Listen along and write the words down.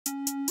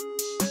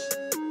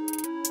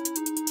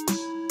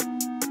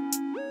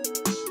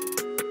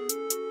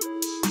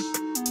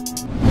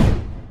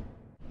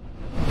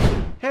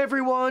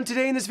everyone,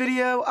 today in this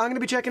video I'm going to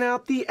be checking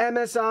out the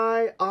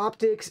MSI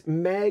Optix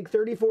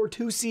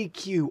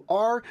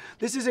MAG342CQR.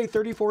 This is a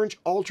 34-inch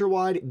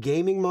ultra-wide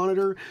gaming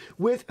monitor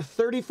with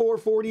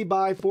 3440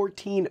 by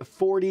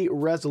 1440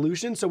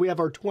 resolution. So we have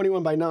our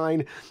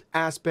 21:9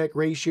 aspect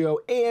ratio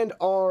and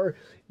our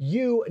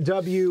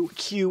UWQHD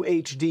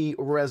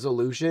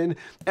resolution.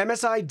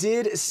 MSI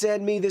did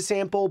send me the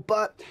sample,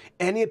 but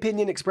any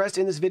opinion expressed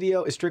in this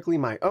video is strictly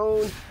my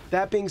own.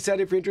 That being said,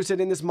 if you're interested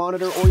in this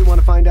monitor or you want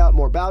to find out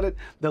more about it,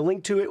 the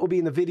link to it will be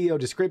in the video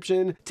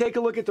description. Take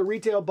a look at the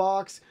retail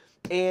box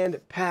and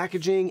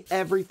packaging.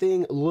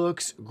 Everything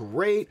looks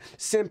great.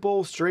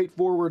 Simple,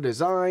 straightforward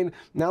design.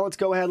 Now let's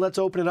go ahead, let's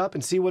open it up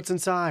and see what's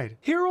inside.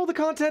 Here are all the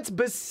contents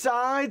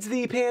besides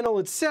the panel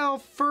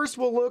itself. First,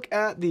 we'll look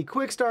at the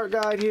quick start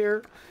guide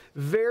here.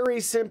 Very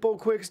simple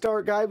quick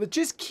start guide with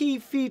just key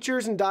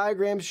features and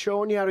diagrams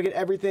showing you how to get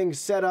everything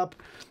set up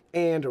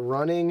and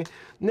running.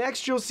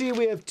 Next, you'll see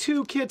we have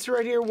two kits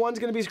right here. One's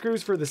going to be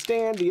screws for the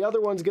stand. The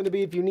other one's going to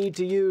be if you need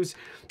to use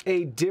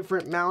a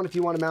different mount, if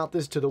you want to mount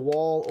this to the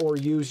wall or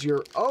use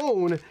your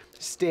own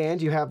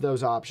stand, you have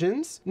those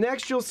options.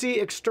 Next, you'll see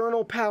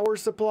external power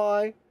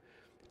supply.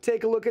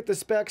 Take a look at the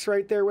specs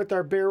right there with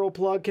our barrel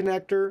plug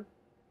connector.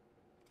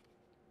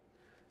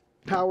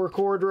 Power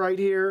cord right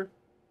here.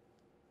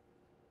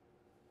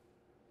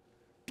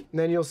 And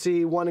then you'll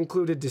see one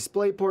included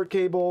DisplayPort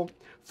cable,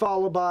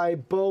 followed by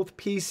both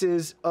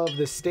pieces of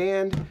the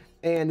stand.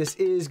 And this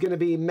is going to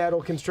be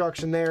metal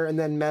construction there, and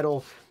then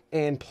metal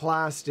and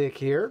plastic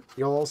here.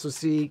 You'll also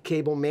see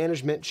cable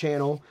management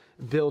channel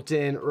built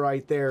in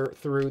right there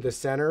through the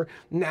center.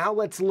 Now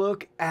let's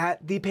look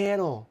at the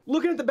panel.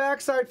 Looking at the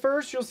back side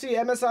first, you'll see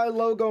MSI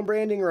logo and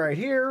branding right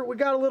here. We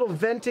got a little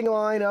venting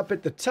line up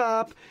at the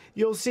top.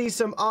 You'll see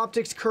some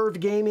Optix curved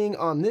gaming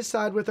on this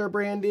side with our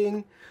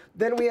branding.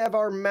 Then we have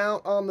our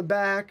mount on the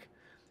back.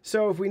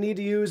 So if we need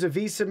to use a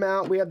VESA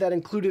mount, we have that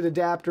included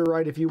adapter,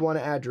 right, if you want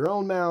to add your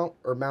own mount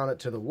or mount it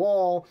to the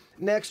wall.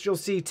 Next, you'll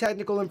see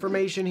technical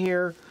information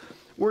here.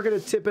 We're going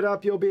to tip it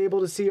up. You'll be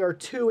able to see our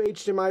two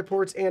HDMI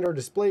ports and our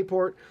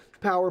DisplayPort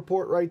power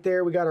port right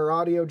there. We got our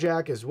audio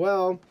jack as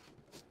well.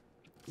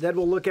 Then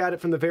we'll look at it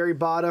from the very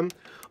bottom.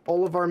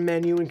 All of our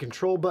menu and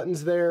control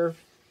buttons there.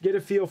 Get a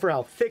feel for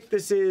how thick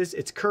this is.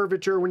 It's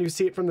curvature when you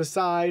see it from the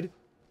side.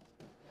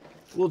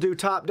 We'll do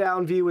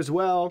top-down view as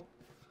well.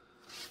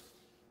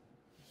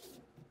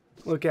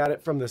 Look at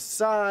it from the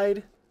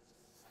side.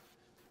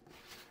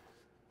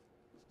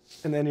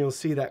 And then you'll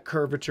see that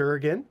curvature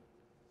again.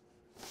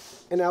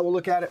 And now we'll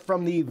look at it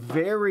from the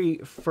very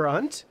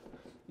front.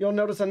 You'll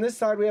notice on this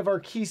side we have our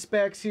key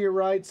specs here,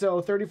 right?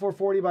 So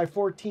 3440 by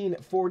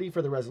 1440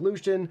 for the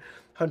resolution,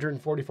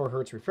 144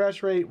 hertz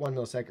refresh rate, 1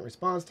 millisecond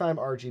response time,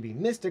 RGB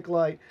mystic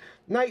light,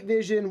 night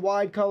vision,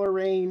 wide color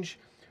range,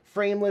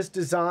 frameless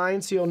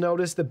design. So you'll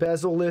notice the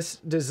bezel-less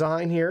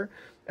design here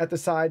at the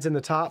sides and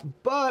the top.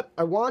 But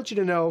I want you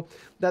to know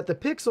that the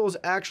pixels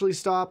actually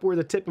stop where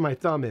the tip of my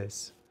thumb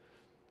is.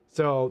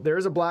 So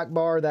there's a black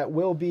bar that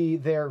will be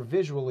there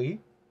visually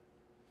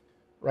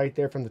right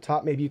there from the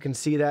top. Maybe you can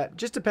see that.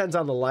 Just depends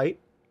on the light.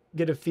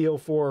 Get a feel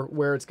for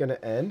where it's going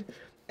to end.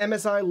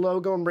 MSI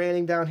logo and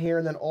branding down here,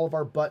 and then all of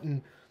our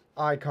button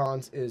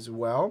icons as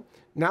well.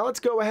 Now let's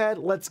go ahead,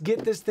 let's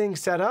get this thing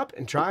set up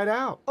and try it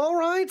out. All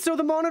right, so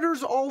the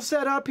monitor's all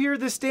set up here.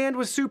 The stand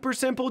was super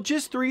simple,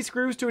 just 3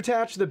 screws to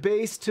attach the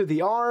base to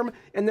the arm,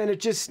 and then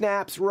it just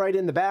snaps right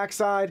in the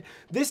backside.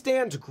 This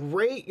stand's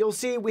great. You'll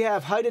see we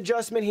have height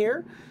adjustment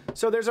here.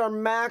 So there's our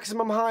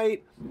maximum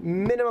height,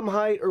 minimum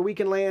height, or we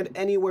can land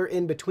anywhere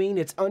in between.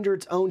 It's under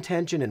its own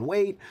tension and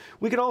weight.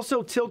 We can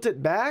also tilt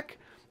it back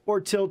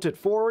or tilt it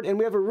forward, and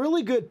we have a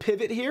really good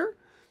pivot here.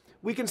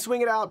 We can swing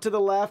it out to the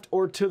left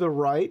or to the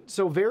right,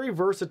 so very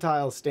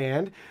versatile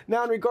stand.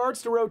 Now, in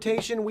regards to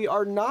rotation, we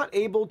are not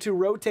able to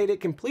rotate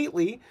it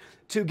completely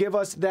to give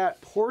us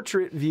that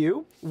portrait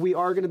view. We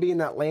are going to be in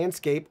that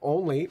landscape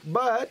only,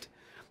 but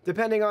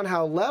depending on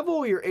how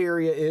level your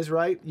area is,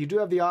 right, you do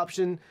have the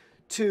option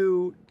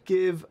to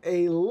give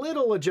a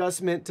little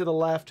adjustment to the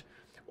left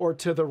or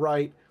to the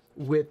right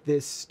with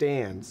this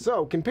stand.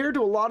 So compared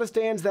to a lot of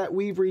stands that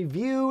we've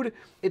reviewed,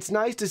 it's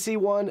nice to see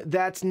one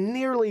that's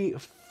nearly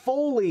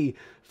fully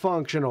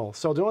functional.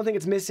 So the only thing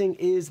it's missing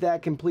is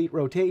that complete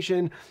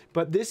rotation,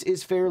 but this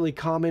is fairly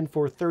common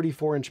for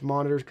 34-inch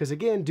monitors because,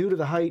 again, due to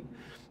the height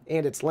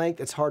and its length,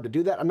 it's hard to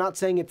do that. I'm not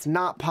saying it's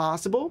not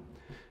possible,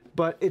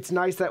 but it's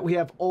nice that we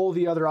have all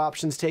the other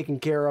options taken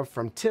care of,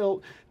 from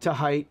tilt to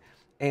height,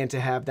 and to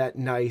have that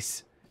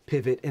nice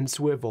pivot and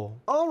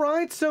swivel. All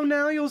right, so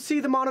now you'll see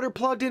the monitor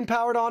plugged in,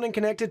 powered on, and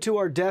connected to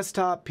our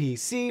desktop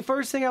PC.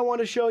 First thing I want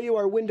to show you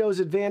are Windows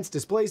Advanced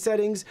Display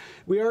settings.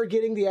 We are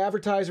getting the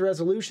advertised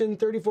resolution,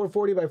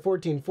 3440 by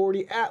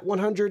 1440 at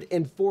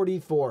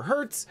 144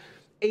 hertz.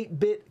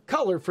 8-bit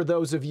color for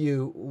those of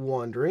you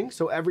wondering.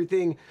 So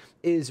everything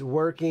is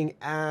working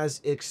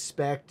as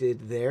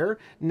expected there.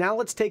 Now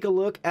let's take a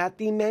look at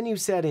the menu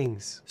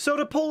settings. So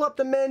to pull up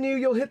the menu,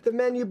 you'll hit the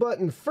menu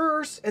button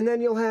first, and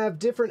then you'll have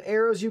different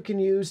arrows you can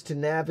use to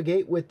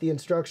navigate with the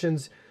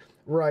instructions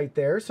right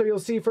there. So you'll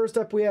see first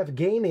up we have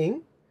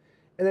gaming,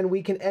 and then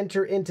we can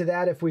enter into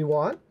that if we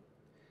want.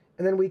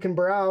 And then we can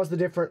browse the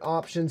different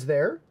options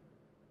there.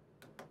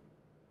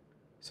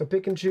 So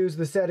pick and choose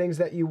the settings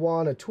that you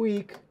want to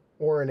tweak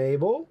or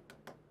enable.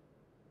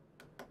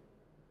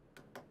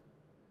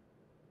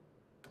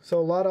 So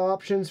a lot of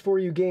options for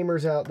you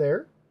gamers out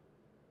there.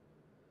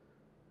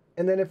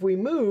 And then if we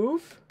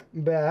move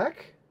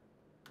back,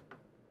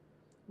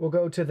 we'll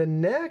go to the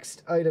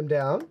next item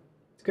down.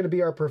 It's going to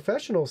be our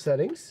professional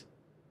settings.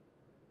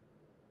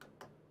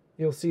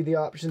 You'll see the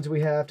options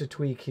we have to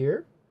tweak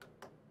here,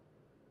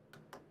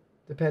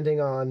 depending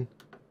on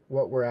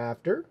what we're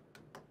after.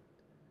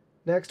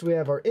 Next, we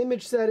have our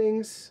image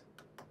settings.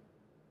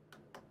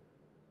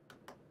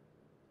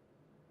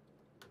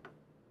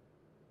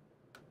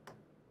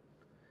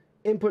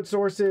 Input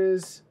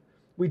sources.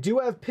 We do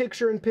have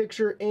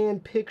picture-in-picture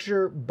and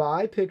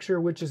picture-by-picture,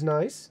 which is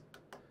nice.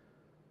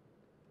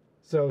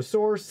 So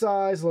source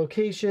size,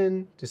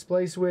 location,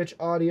 display switch,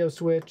 audio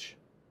switch,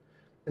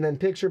 and then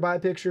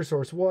picture-by-picture,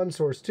 source 1,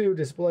 source 2,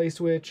 display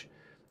switch,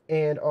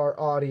 and our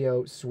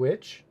audio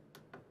switch.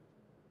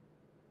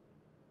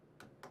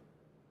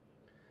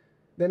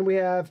 Then we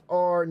have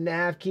our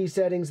nav key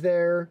settings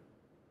there.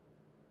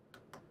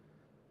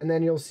 And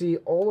then you'll see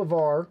all of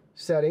our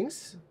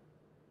settings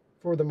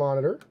for the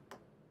monitor.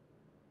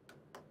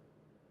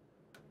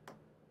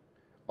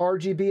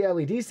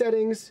 RGB LED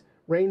settings,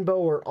 rainbow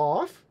or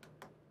off.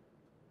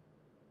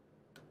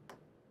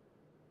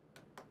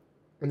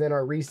 And then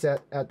our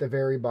reset at the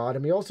very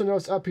bottom. You also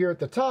notice up here at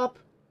the top,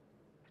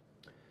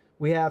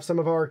 we have some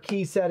of our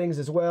key settings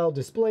as well.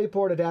 Display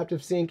port,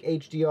 adaptive sync,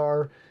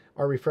 HDR,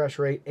 our refresh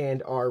rate,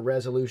 and our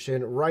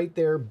resolution right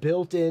there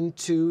built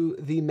into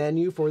the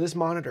menu for this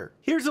monitor.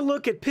 Here's a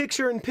look at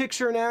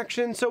picture-in-picture in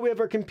action. So we have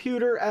our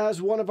computer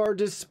as one of our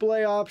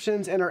display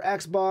options and our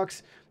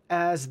Xbox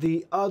as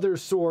the other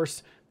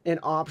source and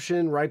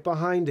option right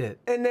behind it.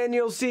 And then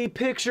you'll see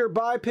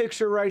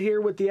picture-by-picture right here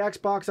with the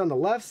Xbox on the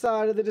left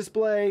side of the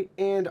display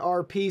and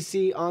our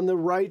PC on the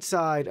right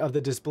side of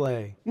the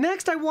display.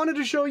 Next, I wanted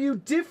to show you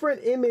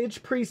different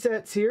image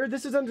presets here.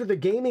 This is under the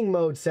gaming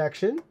mode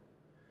section.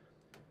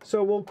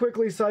 So we'll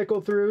quickly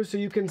cycle through so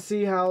you can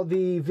see how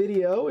the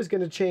video is going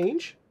to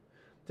change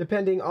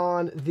depending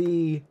on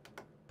the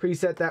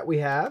preset that we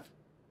have.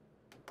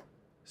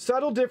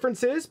 Subtle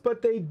differences,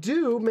 but they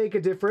do make a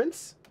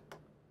difference.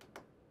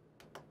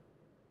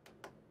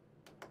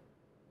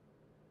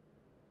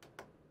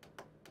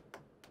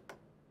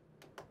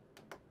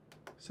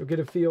 So get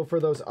a feel for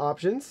those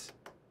options.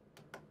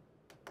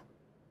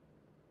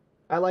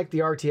 I like the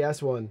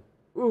RTS one.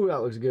 Ooh,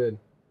 that looks good.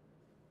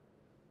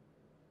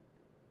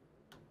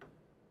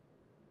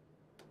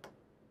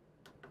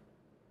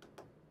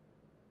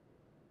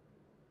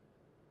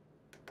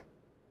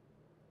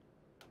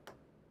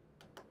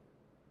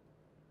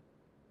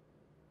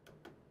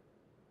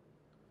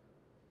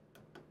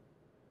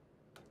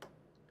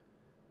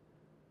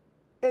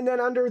 And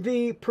then under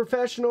the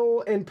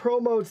professional and pro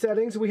mode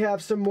settings, we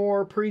have some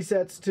more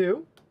presets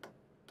too.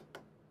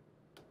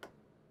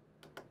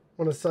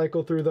 Want to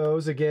cycle through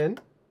those again.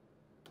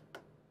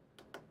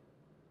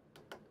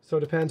 So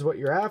it depends what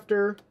you're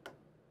after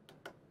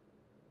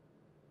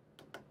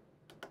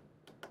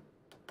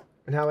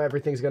and how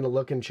everything's going to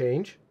look and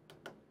change.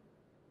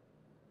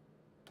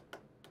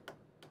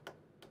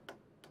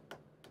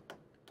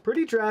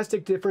 Pretty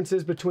drastic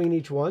differences between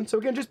each one. So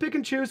again, just pick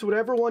and choose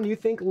whatever one you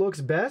think looks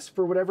best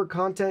for whatever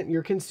content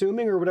you're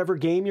consuming or whatever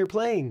game you're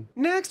playing.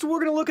 Next, we're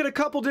going to look at a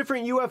couple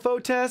different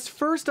UFO tests.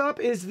 First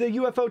up is the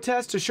UFO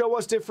test to show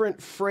us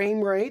different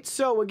frame rates.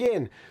 So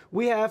again,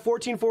 we have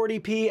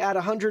 1440p at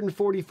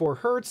 144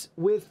 Hertz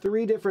with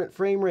 3 different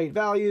frame rate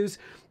values.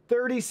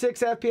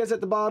 36 FPS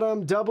at the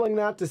bottom, doubling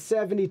that to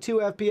 72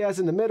 FPS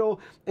in the middle,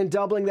 and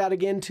doubling that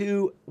again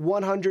to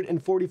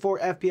 144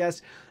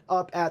 FPS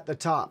up at the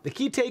top. The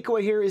key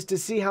takeaway here is to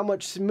see how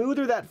much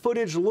smoother that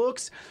footage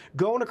looks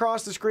going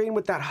across the screen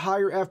with that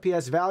higher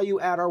FPS value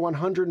at our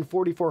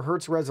 144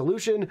 Hertz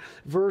resolution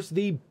versus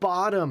the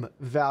bottom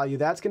value.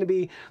 That's going to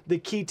be the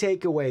key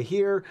takeaway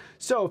here.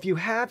 So if you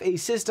have a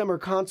system or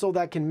console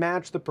that can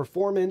match the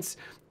performance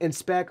and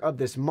spec of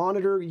this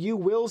monitor, you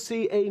will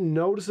see a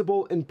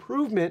noticeable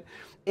improvement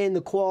in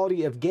the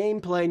quality of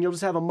gameplay, and you'll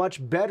just have a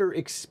much better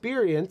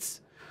experience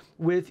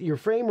with your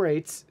frame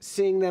rates,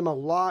 seeing them a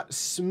lot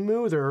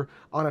smoother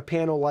on a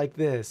panel like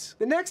this.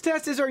 The next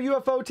test is our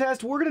UFO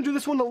test. We're gonna do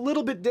this one a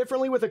little bit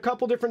differently with a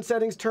couple different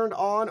settings turned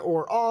on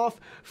or off.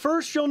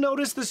 First, you'll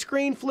notice the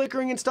screen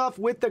flickering and stuff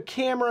with the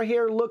camera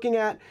here, looking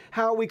at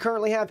how we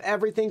currently have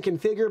everything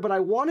configured, but I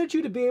wanted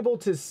you to be able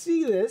to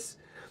see this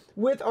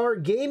with our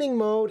gaming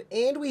mode,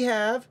 and we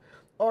have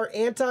our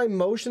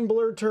anti-motion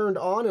blur turned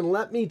on, and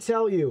let me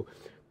tell you,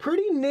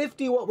 pretty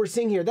nifty what we're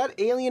seeing here. That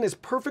alien is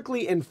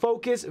perfectly in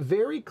focus,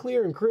 very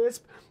clear and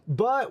crisp,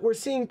 but we're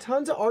seeing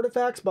tons of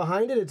artifacts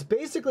behind it. It's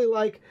basically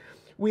like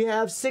we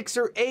have 6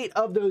 or 8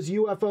 of those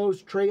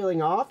UFOs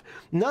trailing off.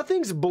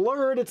 Nothing's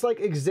blurred. It's like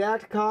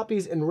exact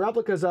copies and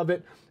replicas of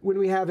it when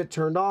we have it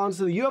turned on.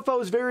 So the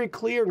UFO is very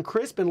clear and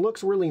crisp and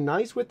looks really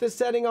nice with this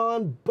setting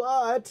on,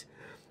 but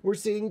we're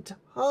seeing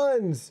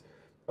tons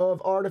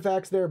of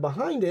artifacts there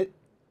behind it,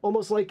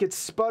 almost like it's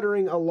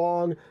sputtering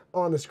along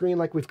on the screen,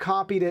 like we've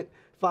copied it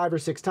 5 or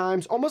 6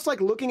 times, almost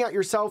like looking at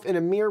yourself in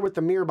a mirror with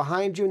the mirror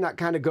behind you, and that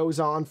kind of goes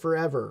on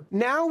forever.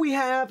 Now we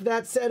have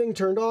that setting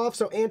turned off,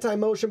 so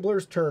anti-motion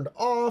blur's turned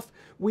off.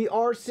 We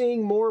are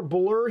seeing more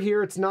blur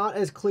here. It's not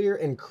as clear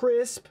and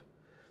crisp,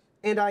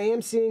 and I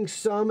am seeing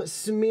some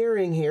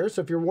smearing here.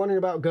 So if you're wondering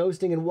about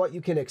ghosting and what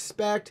you can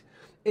expect,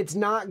 it's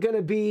not going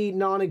to be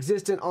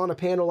non-existent on a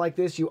panel like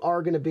this. You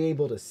are going to be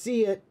able to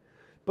see it,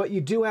 but you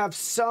do have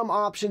some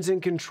options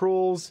and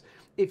controls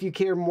if you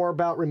care more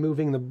about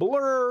removing the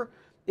blur.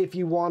 If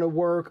you want to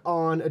work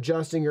on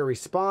adjusting your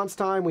response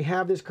time, we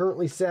have this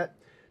currently set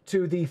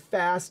to the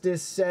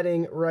fastest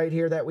setting right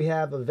here that we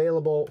have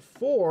available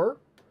for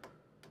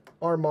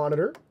our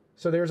monitor.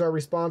 So there's our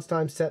response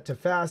time set to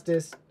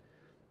fastest.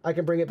 I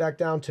can bring it back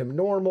down to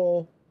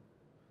normal.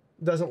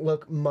 Doesn't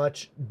look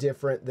much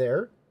different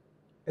there.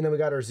 And then we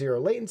got our zero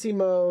latency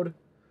mode.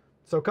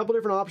 So a couple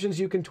different options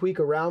you can tweak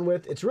around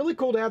with. It's really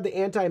cool to have the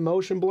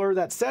anti-motion blur.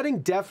 That setting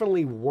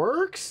definitely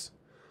works,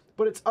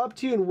 but it's up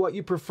to you and what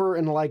you prefer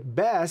and like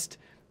best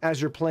as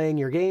you're playing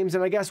your games,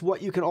 and I guess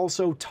what you can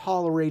also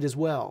tolerate as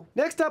well.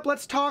 Next up,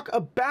 let's talk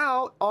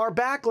about our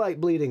backlight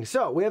bleeding.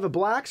 So we have a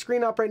black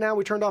screen up right now.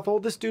 We turned off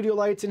all the studio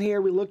lights in here.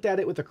 We looked at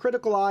it with a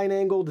critical eye and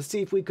angle to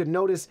see if we could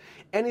notice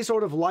any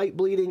sort of light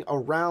bleeding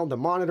around the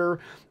monitor.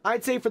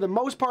 I'd say for the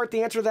most part,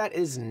 the answer to that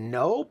is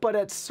no, but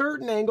at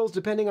certain angles,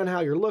 depending on how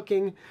you're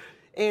looking,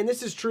 and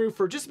this is true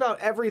for just about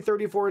every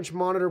 34-inch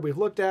monitor we've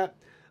looked at,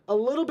 a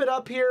little bit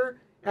up here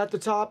at the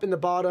top and the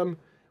bottom,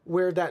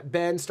 where that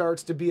bend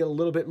starts to be a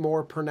little bit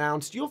more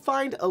pronounced, you'll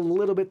find a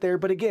little bit there.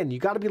 But again, you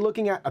got to be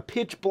looking at a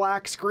pitch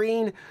black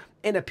screen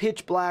in a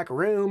pitch black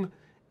room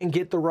and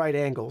get the right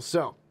angle.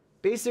 So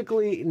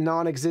basically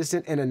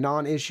non-existent and a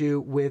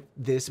non-issue with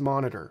this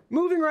monitor.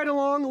 Moving right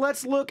along,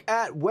 let's look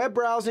at web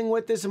browsing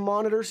with this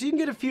monitor so you can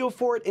get a feel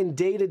for it in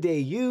day-to-day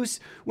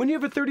use. When you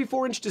have a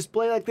 34-inch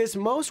display like this,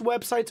 most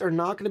websites are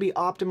not going to be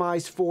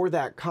optimized for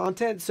that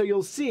content, so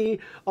you'll see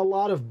a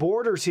lot of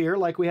borders here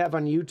like we have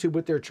on YouTube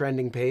with their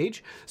trending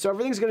page. So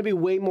everything's going to be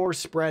way more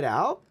spread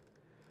out.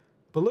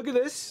 But look at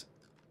this.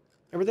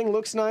 Everything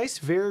looks nice,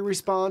 very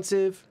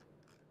responsive.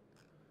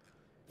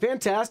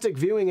 Fantastic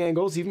viewing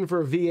angles, even for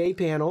a VA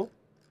panel.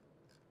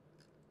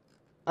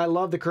 I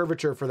love the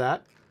curvature for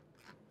that.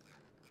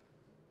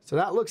 So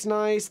that looks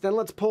nice. Then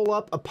let's pull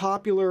up a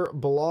popular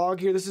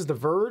blog here. This is The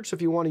Verge. So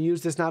if you want to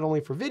use this not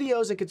only for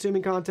videos and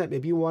consuming content,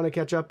 maybe you want to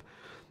catch up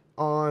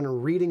on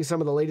reading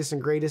some of the latest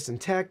and greatest in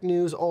tech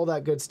news, all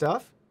that good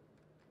stuff.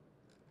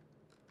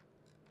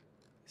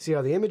 See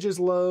how the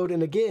images load.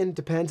 And again,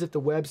 depends if the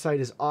website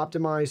is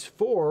optimized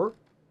for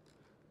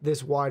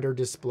this wider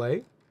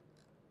display.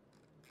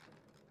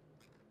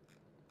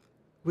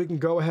 We can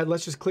go ahead,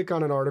 let's just click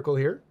on an article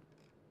here.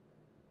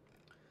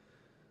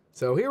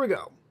 So here we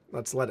go.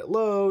 Let's let it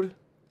load.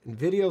 And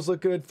videos look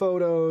good,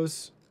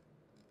 photos.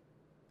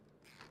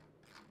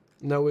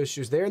 No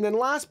issues there. And then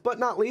last but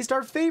not least,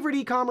 our favorite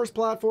e-commerce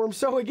platform.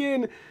 So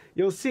again,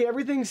 you'll see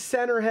everything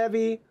center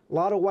heavy, a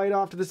lot of white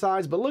off to the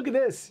sides, but look at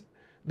this.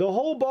 The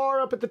whole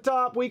bar up at the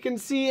top, we can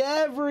see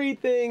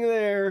everything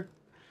there.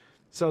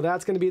 So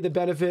that's going to be the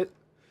benefit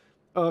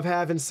of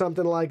having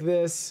something like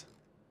this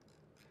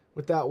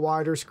with that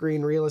wider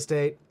screen real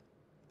estate.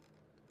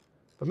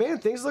 But man,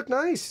 things look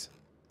nice.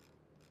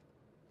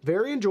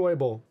 Very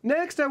enjoyable.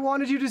 Next, I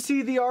wanted you to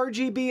see the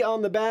RGB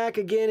on the back.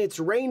 Again, it's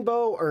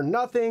rainbow or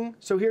nothing.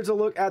 So here's a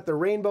look at the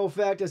rainbow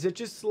effect as it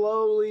just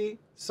slowly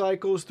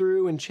cycles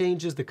through and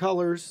changes the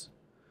colors.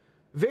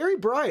 Very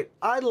bright.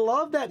 I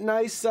love that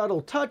nice subtle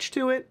touch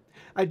to it.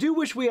 I do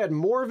wish we had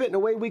more of it in a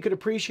way we could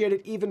appreciate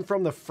it even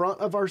from the front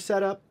of our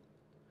setup.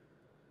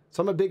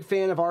 So I'm a big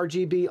fan of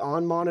RGB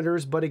on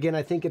monitors, but again,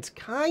 I think it's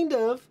kind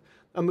of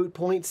a moot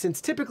point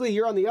since typically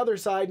you're on the other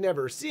side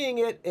never seeing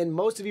it, and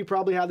most of you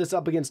probably have this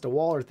up against a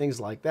wall or things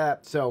like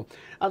that. So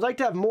I'd like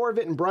to have more of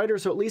it and brighter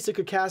so at least it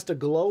could cast a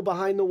glow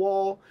behind the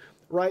wall,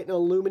 right, and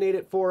illuminate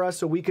it for us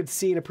so we could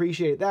see and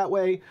appreciate it that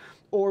way,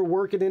 or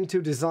work it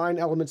into design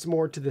elements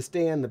more to the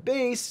stand, the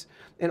base,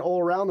 and all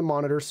around the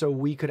monitor so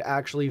we could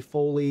actually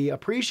fully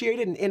appreciate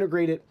it and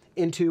integrate it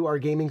into our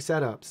gaming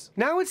setups.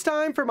 Now it's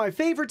time for my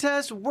favorite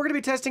test. We're going to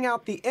be testing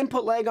out the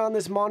input lag on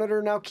this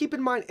monitor. Now keep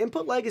in mind,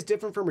 input lag is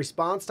different from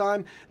response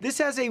time. This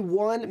has a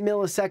 1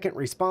 millisecond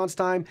response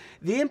time.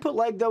 The input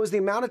lag, though, is the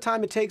amount of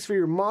time it takes for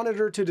your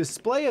monitor to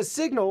display a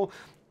signal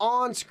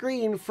on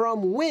screen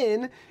from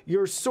when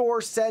your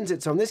source sends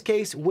it. So in this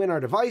case, when our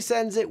device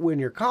sends it, when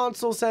your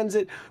console sends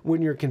it,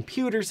 when your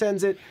computer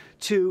sends it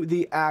to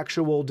the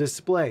actual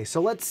display. So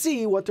let's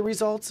see what the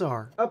results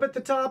are. Up at the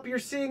top, you're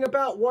seeing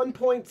about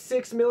 1.6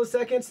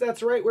 milliseconds.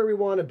 That's right where we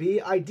want to be.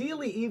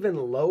 Ideally even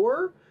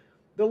lower.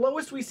 The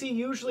lowest we see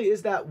usually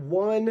is that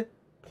 1.2,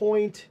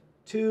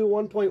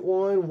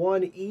 1.1,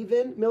 1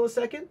 even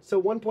millisecond.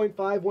 So 1.5,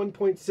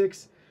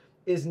 1.6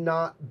 is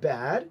not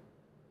bad.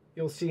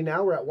 You'll see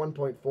now we're at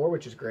 1.4,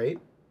 which is great.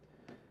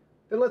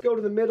 Then let's go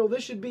to the middle.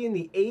 This should be in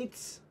the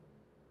 8s.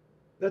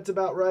 That's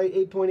about right,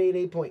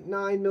 8.8, 8.9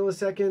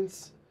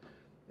 milliseconds.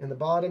 And the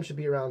bottom should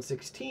be around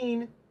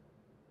 16.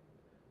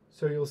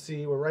 So you'll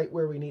see we're right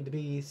where we need to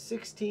be,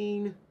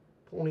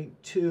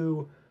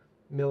 16.2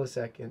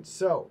 milliseconds.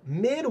 So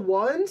mid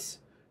ones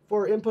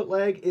for input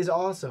lag is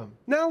awesome.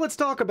 Now let's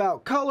talk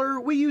about color.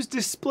 We use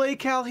display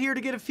cal here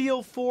to get a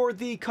feel for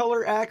the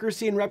color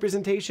accuracy and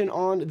representation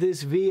on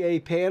this VA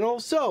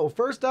panel. So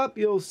first up,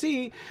 you'll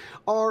see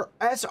our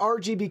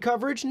sRGB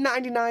coverage,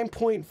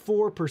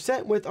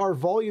 99.4%, with our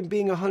volume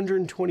being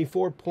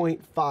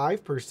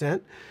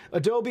 124.5%.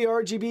 Adobe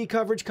RGB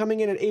coverage coming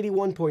in at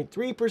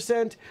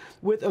 81.3%,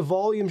 with a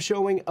volume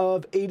showing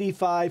of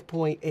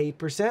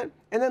 85.8%.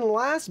 And then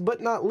last but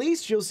not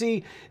least, you'll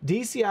see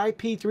DCI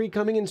P3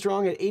 coming in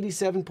strong at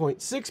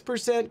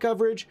 87.6%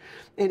 coverage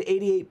and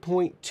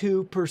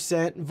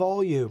 88.2%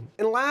 volume.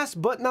 And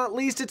last but not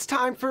least, it's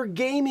time for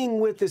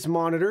gaming with this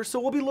monitor. So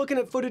we'll be looking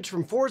at footage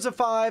from Forza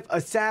 5,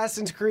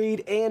 Assassin's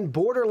Creed, and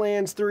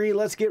Borderlands 3.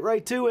 Let's get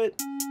right to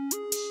it.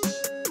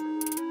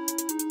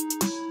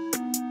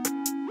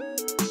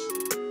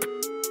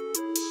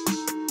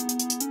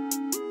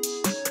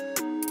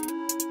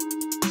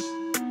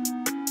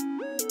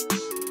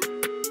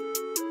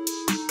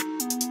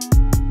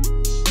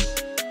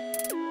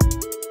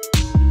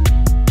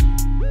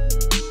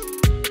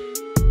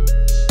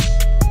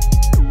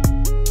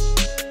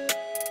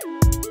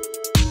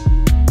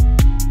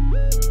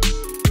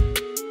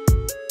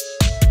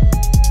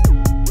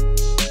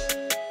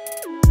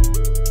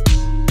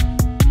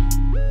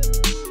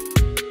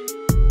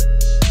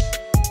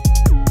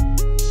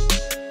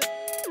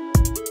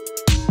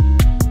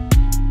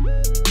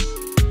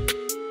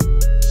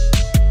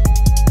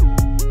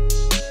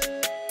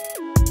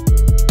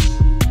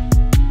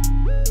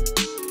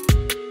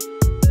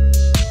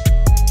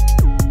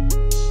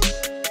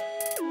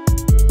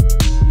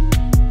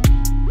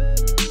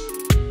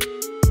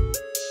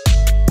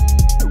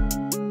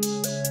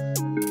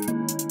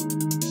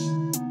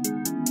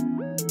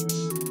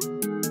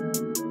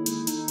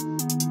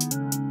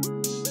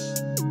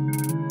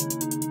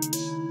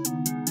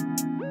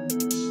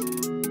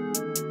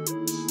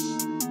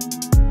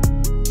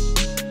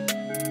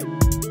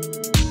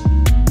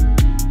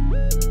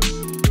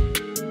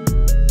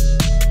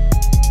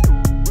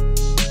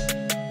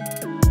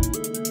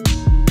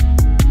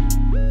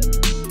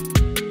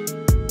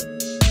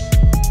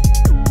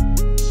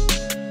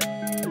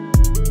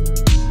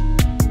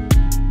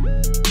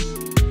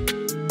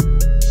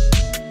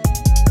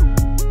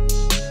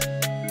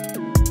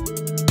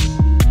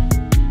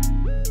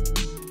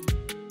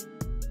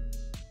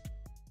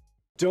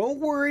 Don't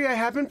worry, I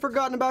haven't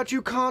forgotten about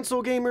you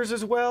console gamers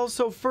as well.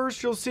 So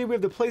first you'll see we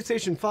have the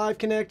PlayStation 5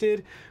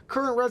 connected.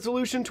 Current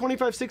resolution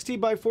 2560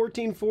 by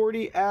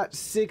 1440 at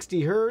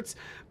 60 Hertz.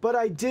 But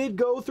I did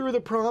go through the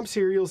prompts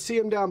here. You'll see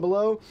them down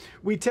below.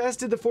 We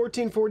tested the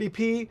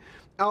 1440p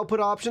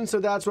output option, so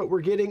that's what we're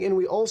getting. And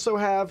we also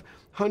have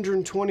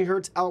 120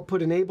 Hertz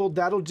output enabled.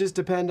 That'll just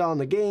depend on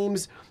the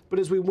games. But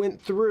as we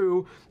went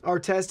through our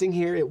testing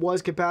here, it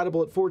was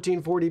compatible at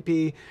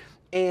 1440p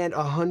and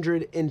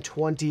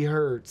 120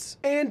 Hertz.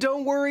 And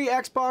don't worry,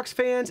 Xbox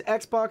fans,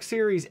 Xbox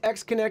Series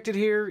X connected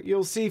here.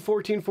 You'll see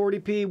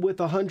 1440p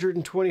with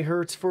 120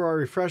 Hertz for our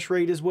refresh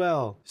rate as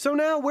well. So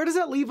now, where does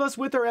that leave us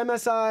with our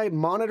MSI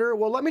monitor?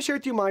 Well, let me share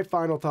with you my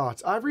final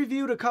thoughts. I've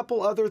reviewed a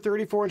couple other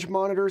 34-inch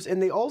monitors, and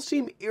they all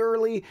seem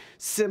eerily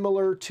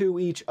similar to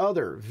each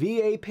other.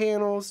 VA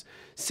panels,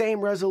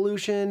 same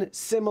resolution,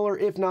 similar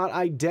if not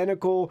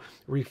identical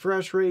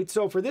refresh rate.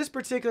 So for this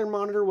particular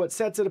monitor, what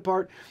sets it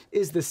apart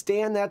is the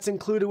stand that's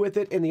included with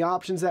it and the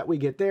options that we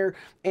get there,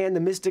 and the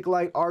Mystic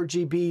Light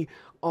RGB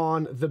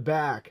on the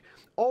back.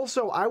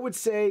 Also, I would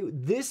say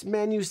this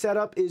menu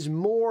setup is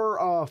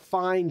more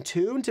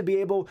fine-tuned to be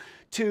able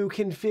to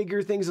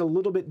configure things a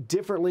little bit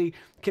differently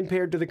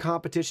compared to the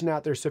competition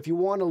out there. So if you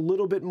want a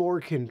little bit more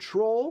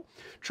control,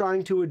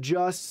 trying to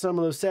adjust some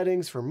of those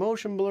settings for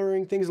motion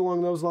blurring, things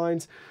along those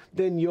lines,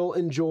 then you'll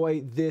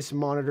enjoy this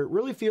monitor. It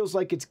really feels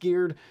like it's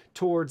geared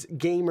towards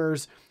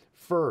gamers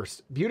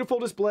first. Beautiful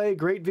display,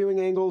 great viewing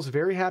angles,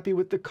 very happy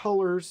with the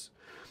colors.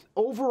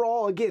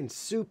 Overall, again,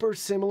 super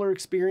similar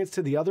experience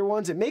to the other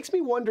ones. It makes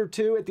me wonder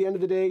too, at the end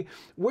of the day,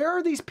 where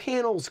are these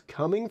panels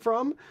coming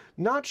from?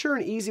 Not sure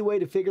an easy way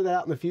to figure that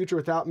out in the future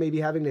without maybe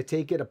having to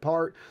take it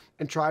apart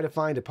and try to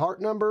find a part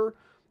number.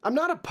 I'm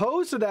not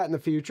opposed to that in the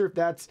future if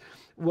that's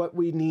what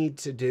we need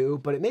to do,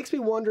 but it makes me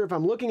wonder if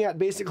I'm looking at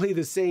basically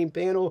the same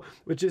panel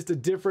with just a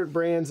different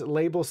brand's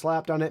label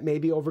slapped on it,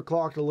 maybe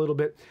overclocked a little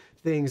bit,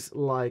 things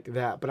like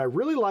that. But I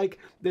really like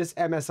this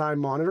MSI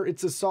monitor.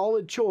 It's a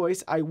solid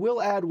choice. I will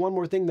add one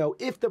more thing though,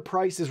 if the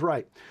price is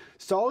right.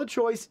 Solid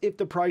choice if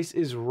the price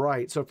is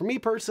right. So for me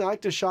personally, I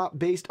like to shop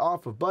based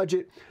off of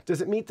budget.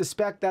 Does it meet the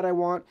spec that I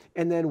want?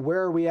 And then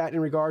where are we at in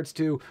regards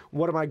to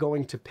what am I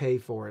going to pay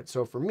for it?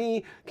 So for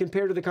me,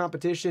 compared to the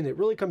competition, it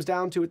really comes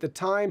down to at the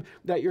time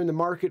that you're in the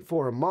market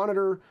for a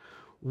monitor,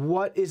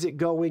 what is it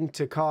going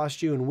to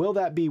cost you, and will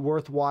that be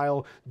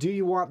worthwhile? Do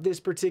you want this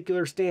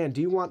particular stand?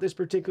 Do you want this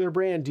particular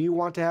brand? Do you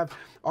want to have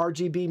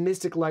RGB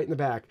Mystic light in the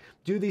back?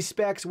 Do these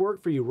specs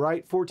work for you,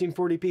 right?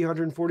 1440p,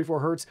 144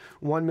 hertz,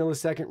 1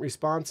 millisecond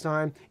response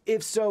time.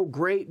 If so,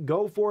 great,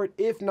 go for it.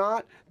 If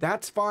not,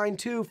 that's fine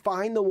too.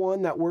 Find the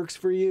one that works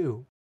for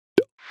you.